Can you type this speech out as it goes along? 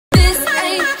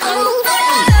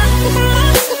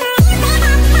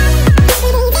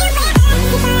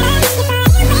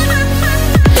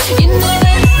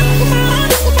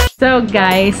Hello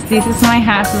guys, this is my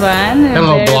husband.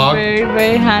 Hello, vlog.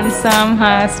 Very handsome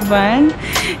husband.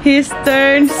 He's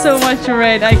turned so much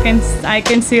red. I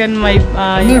can see on my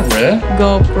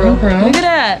GoPro. Okay. Look at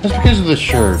that. That's because of the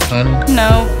shirt, honey.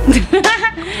 No.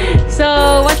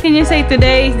 So what can you say?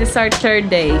 Today is our third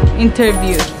day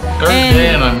interview. Third day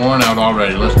and I'm worn out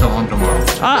already. Let's go home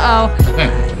tomorrow.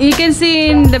 You can see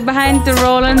in the behind the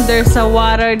Roland there's a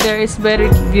water there is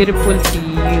very beautiful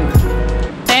view.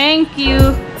 Thank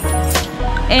you.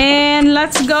 And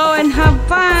let's go and have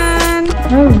fun.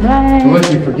 Alright.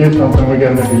 Unless you forget something, we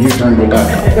gotta make a U-turn go back.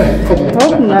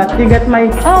 Hope not. You got my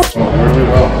Really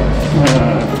well.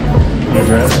 Your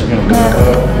dress is gonna put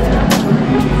up.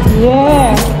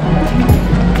 Yeah.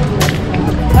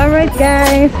 Alright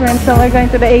guys, so we're going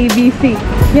to the ABC.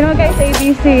 You know guys,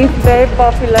 ABC is very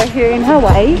popular here in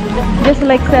Hawaii. Just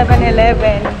like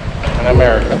 7-Eleven. In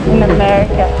America. In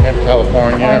America. In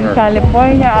California. In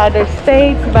California, other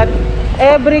states, but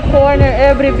every corner,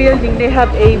 every building, they have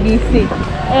ABC.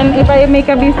 And if I make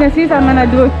a business, I'm gonna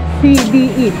do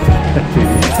CDE.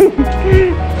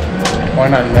 Why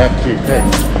not FCC?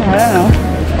 I don't know.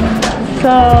 So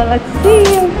let's see.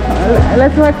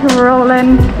 Let's watch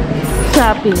Roland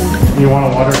shopping. You want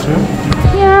a water too?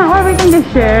 Yeah, or we can just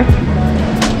share.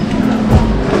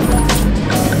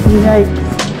 Yikes.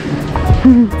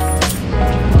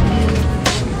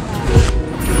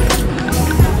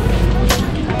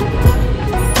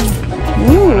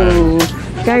 Ooh.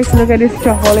 Guys, look at this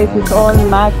chocolate. It's all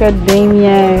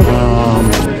macadamia.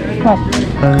 What?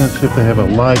 I'm gonna see if they have a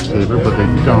lifesaver, but they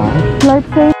don't.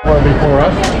 Lifesaver? Or before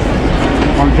us?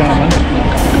 One gentleman.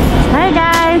 Hi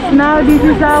guys, now this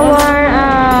is our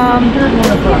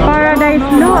Paradise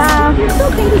Luau.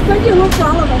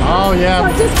 Oh yeah,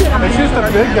 it's just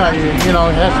a big guy, you know,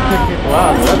 he has to kick people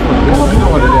out. That's what it is. You know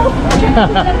what it is.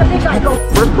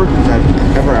 First person that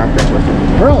ever asked that question.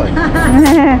 Really?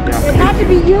 It had to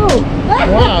be you.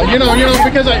 Wow, you know,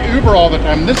 because I Uber all the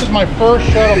time. This is my first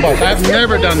shuttle bus. I've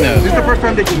never done this. This is the first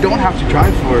time that you don't have to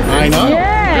drive for it. I know.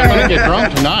 Yeah. I'm gonna get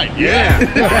drunk tonight. Yeah.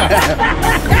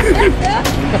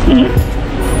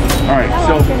 Alright,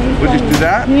 so we'll just do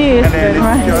that. Yes, and then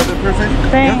right. this is the other person.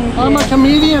 Thanks. I'm a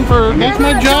comedian that's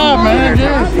my job, man.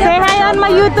 Yes. Say hi on my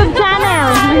YouTube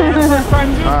channel.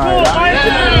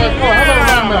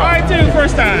 I too,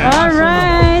 first time.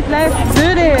 Alright, let's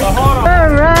do this.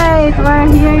 Alright, we're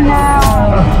here now.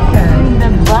 In the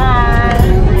bus.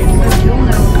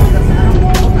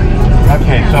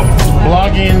 Okay, so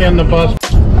vlogging in the bus.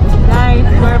 Guys,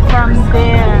 we're from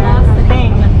there.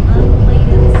 Thing.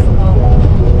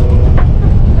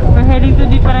 We're heading to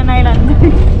different island.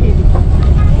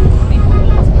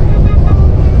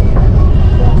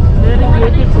 Very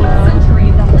beautiful.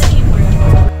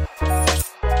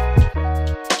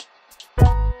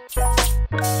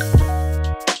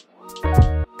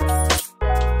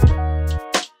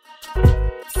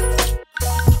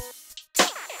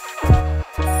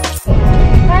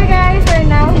 Hi guys, we're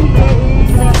now here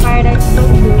in the Paradise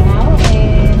Luau,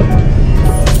 and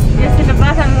just in the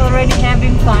bus I'm already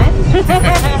having fun.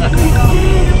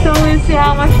 So we'll see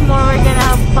how much more we're gonna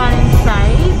have fun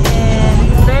inside, and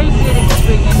it's very good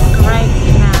experience right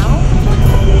now.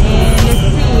 And let's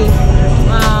see,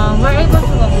 we're able to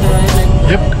walk around.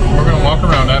 Yep, we're gonna walk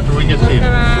around after we get Walk seated.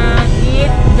 around,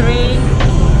 eat, drink,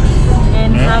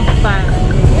 and have fun.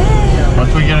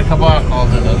 Once we get a couple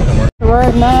alcohols in us, then we're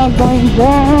We're now going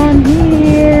down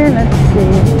here. Let's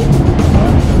see.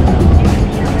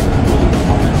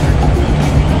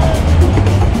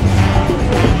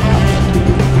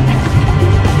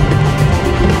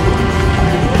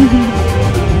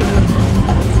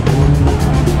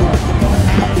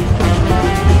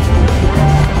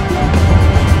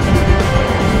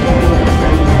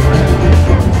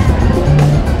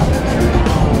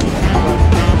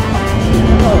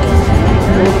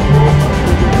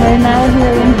 We're now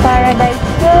here in Paradise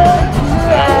Luau.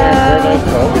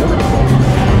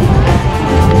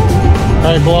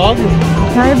 Hi, vlog.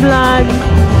 Hi, vlog.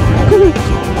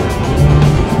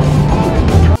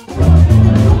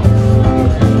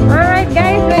 Alright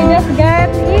guys, we just got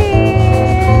here.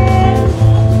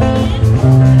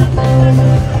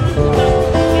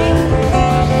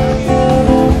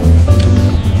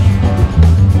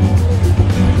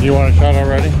 You want a shot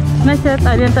already? Not yet, I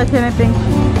didn't touch anything.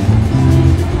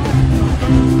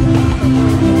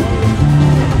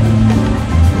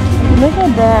 Look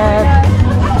at that.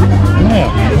 Yeah,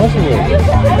 what's it with?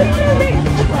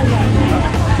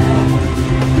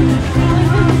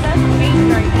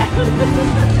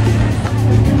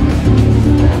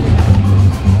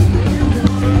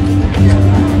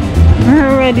 We're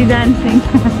already dancing.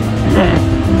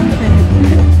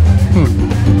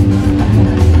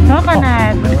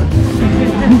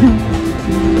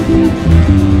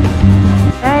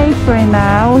 we're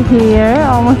now here,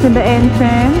 almost in the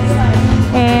entrance.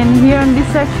 And here on this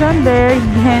section, they're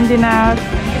handing out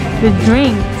the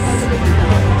drinks.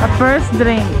 First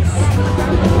drinks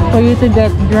for you to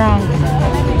get drunk.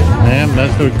 And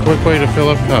that's the quick way to fill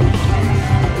up cups.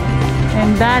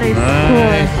 And that is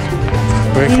Nice.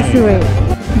 cool. Quick. Easy way.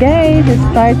 Guys, it's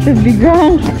time to be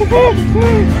drunk.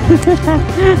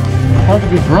 Hard to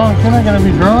be drunk. You're not gonna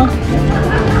be drunk.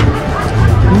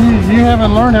 You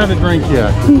haven't learned how to drink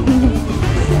yet.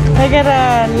 I got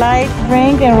a light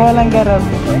drink and Roland got a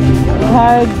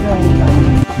hard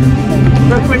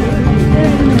drink.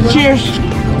 Cheers.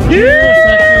 Cheers,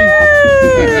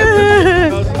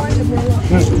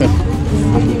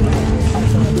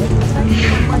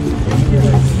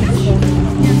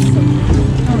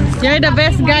 You're the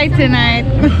best guy tonight.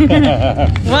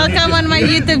 Welcome on my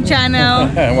YouTube channel.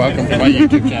 Welcome to my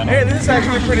YouTube channel. Hey, this is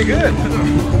actually pretty good.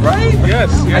 Right? Yes.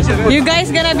 Yes, it is. You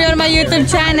guys gonna be on my YouTube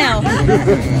channel.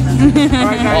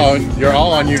 Oh, you're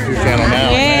all on YouTube channel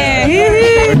now.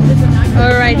 Yeah.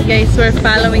 Alright guys, we're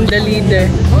following the leader.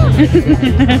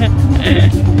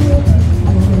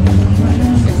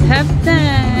 Let's have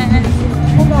fun.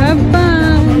 Have fun.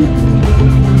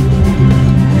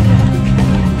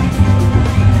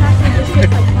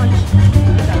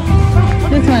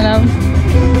 This my love.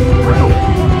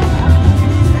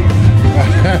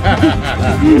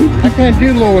 I can't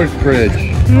do Lower's Bridge.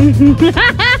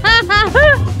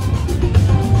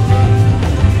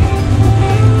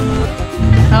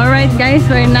 Alright guys,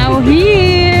 we're now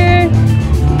here.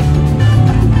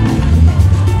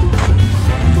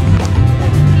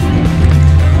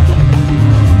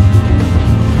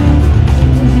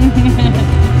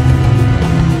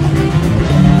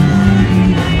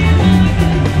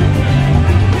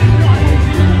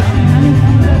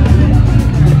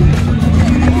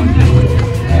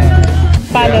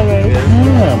 Followers.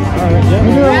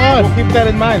 Yeah. Keep that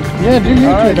in mind. Yeah, do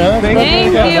YouTube, man.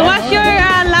 Thank you. What's your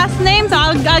last name? So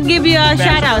I'll give you a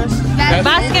shout out.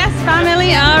 Vasquez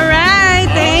family. All right.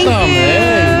 Thank you.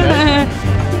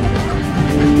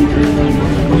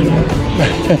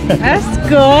 That's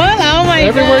cool. Oh my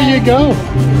Everywhere god. you go.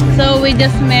 So we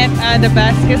just met the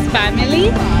Vasquez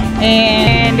family,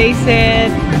 and they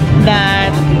said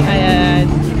that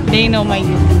they know my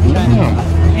YouTube channel.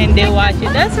 And they watch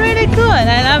it. That's really cool.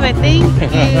 I love it. Thank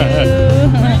you.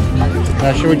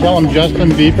 Now, should we tell them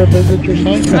Justin Bieber visit your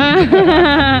site?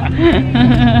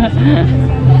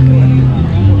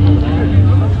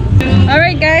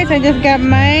 Alright guys, I just got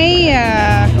my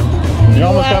You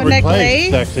almost got necklace.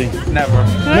 replaced, sexy. Never.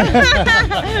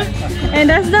 And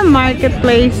that's the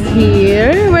marketplace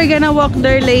here. We're gonna walk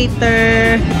there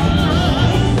later.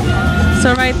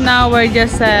 So right now we're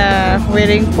just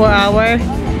waiting for our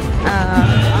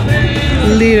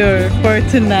leader for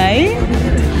tonight.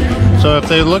 So if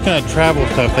they're looking at travel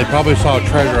stuff, they probably saw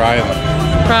Treasure Island.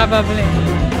 Probably.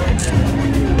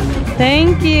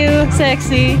 Thank you,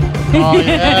 sexy. Oh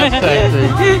yeah, sexy.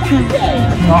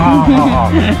 Oh,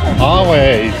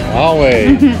 always,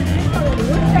 always.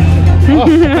 Oh.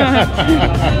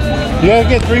 You gotta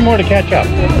get 3 more to catch up.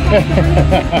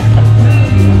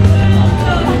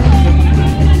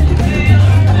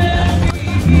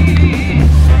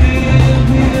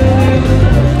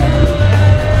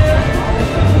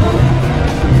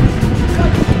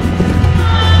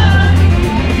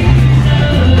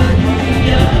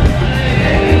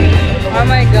 Oh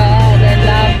my god, I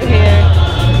love here.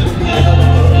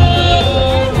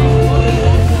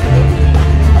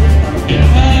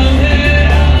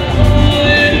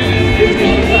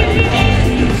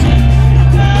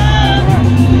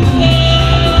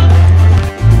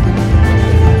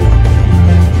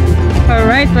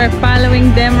 Alright, we're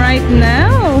following them right now.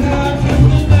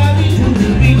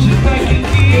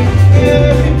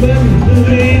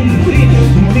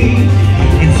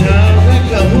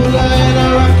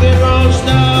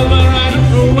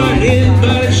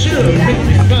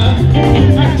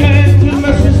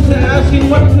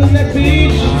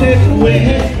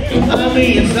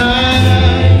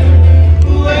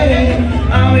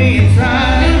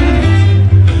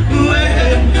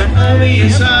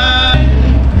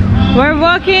 We're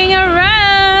walking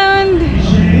around.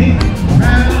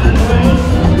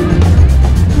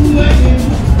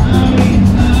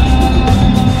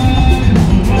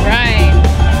 Right.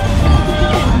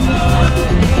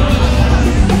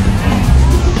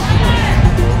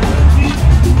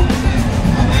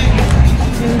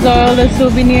 These are all the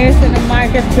souvenirs in the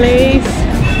marketplace.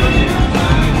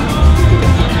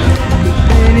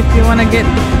 And if you want to get...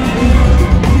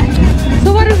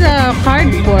 So what is a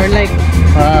card for? Like...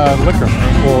 Liquor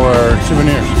for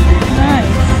souvenirs. Nice.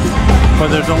 But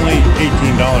there's only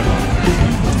 $18 on it.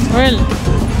 Really?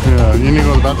 Yeah, you need to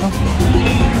go to the bathroom?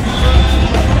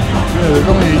 Yeah, there's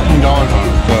only $18 on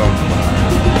it, so.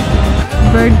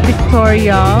 Bird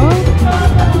pictorial.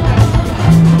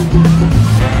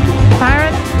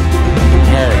 Parrot.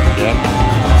 Parrot, yeah.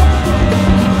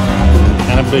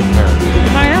 And a big parrot.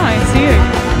 I know, I see it.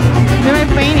 They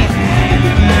might paint it.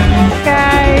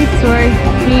 Guys, we're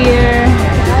here.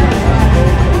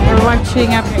 We're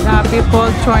watching people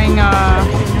throwing a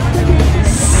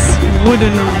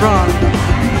wooden rod.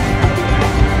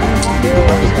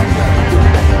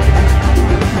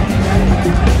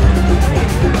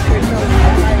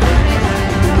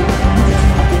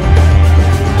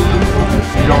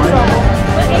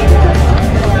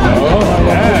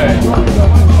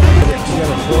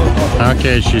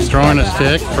 Okay, she's throwing a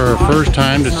stick for her first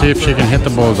time to see if she can hit the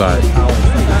bullseye.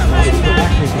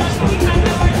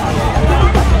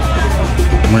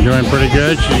 We're doing pretty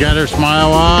good. She got her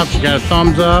smile off, she got a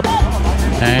thumbs up,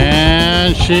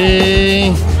 and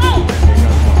she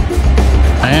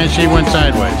went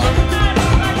sideways.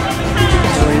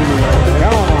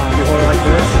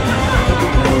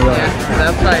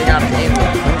 That's how you gotta aim it.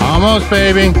 Almost,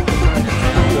 baby.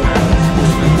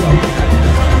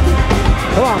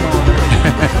 Come on, Mom.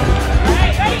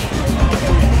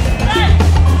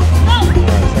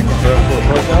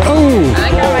 Oh,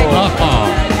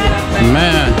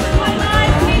 man.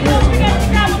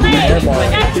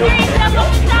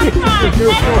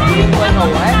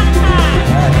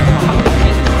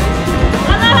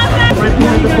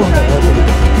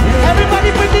 Everybody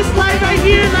put this light right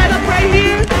here, light up right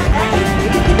here.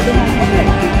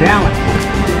 Balance.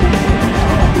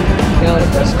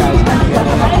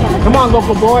 Come on,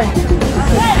 local boy.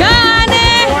 Got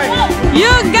it!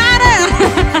 You got it!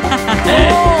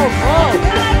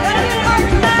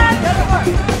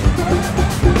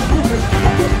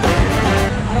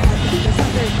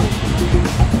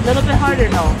 A little bit harder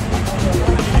now.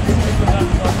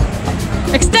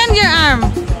 Extend your arm.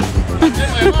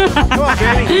 Come on,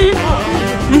 Danny.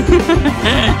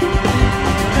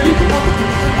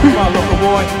 Come on, local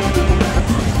boy.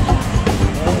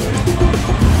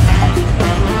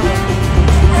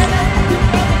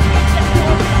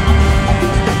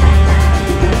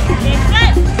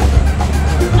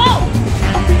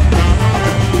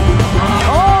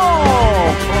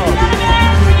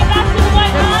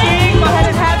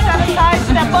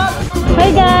 Hi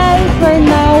guys, we're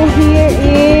now here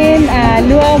in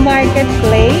Luau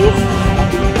Marketplace,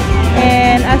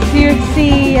 and as you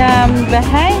see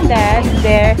behind us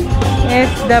there is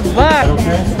the bus.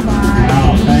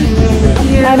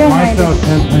 I don't mind.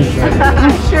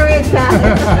 I'm sure it's that.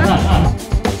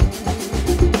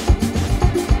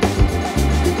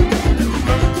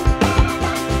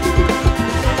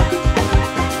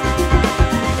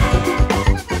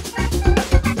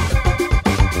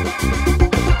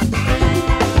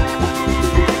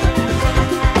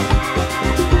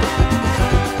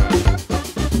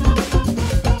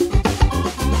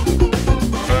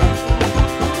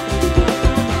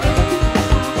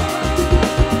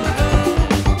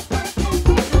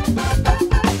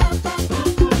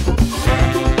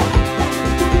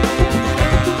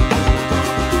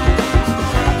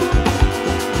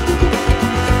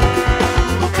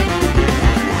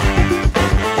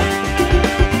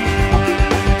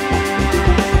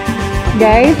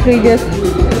 Guys, we just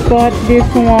got this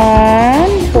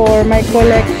one for my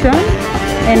collection,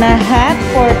 and a hat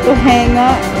for to hang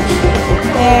up,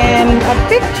 and a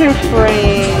picture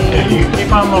frame. Yeah, you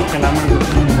keep on looking. I'm gonna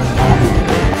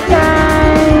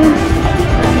Guys,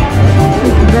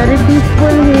 it's very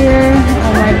peaceful here.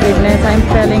 Oh my goodness, I'm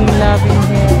feeling love in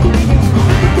here.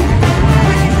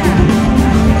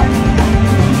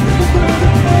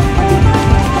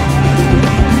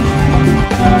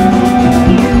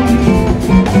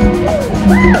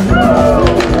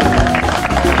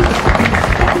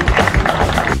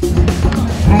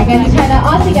 Alright guys, try that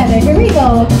all together. Here we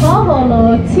go. COVE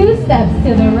LUAU, 2 steps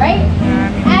to the right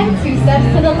and 2 steps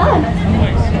to the left.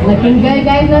 Looking good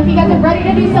guys. Now if you guys are ready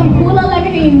to do some hula, let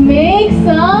me make some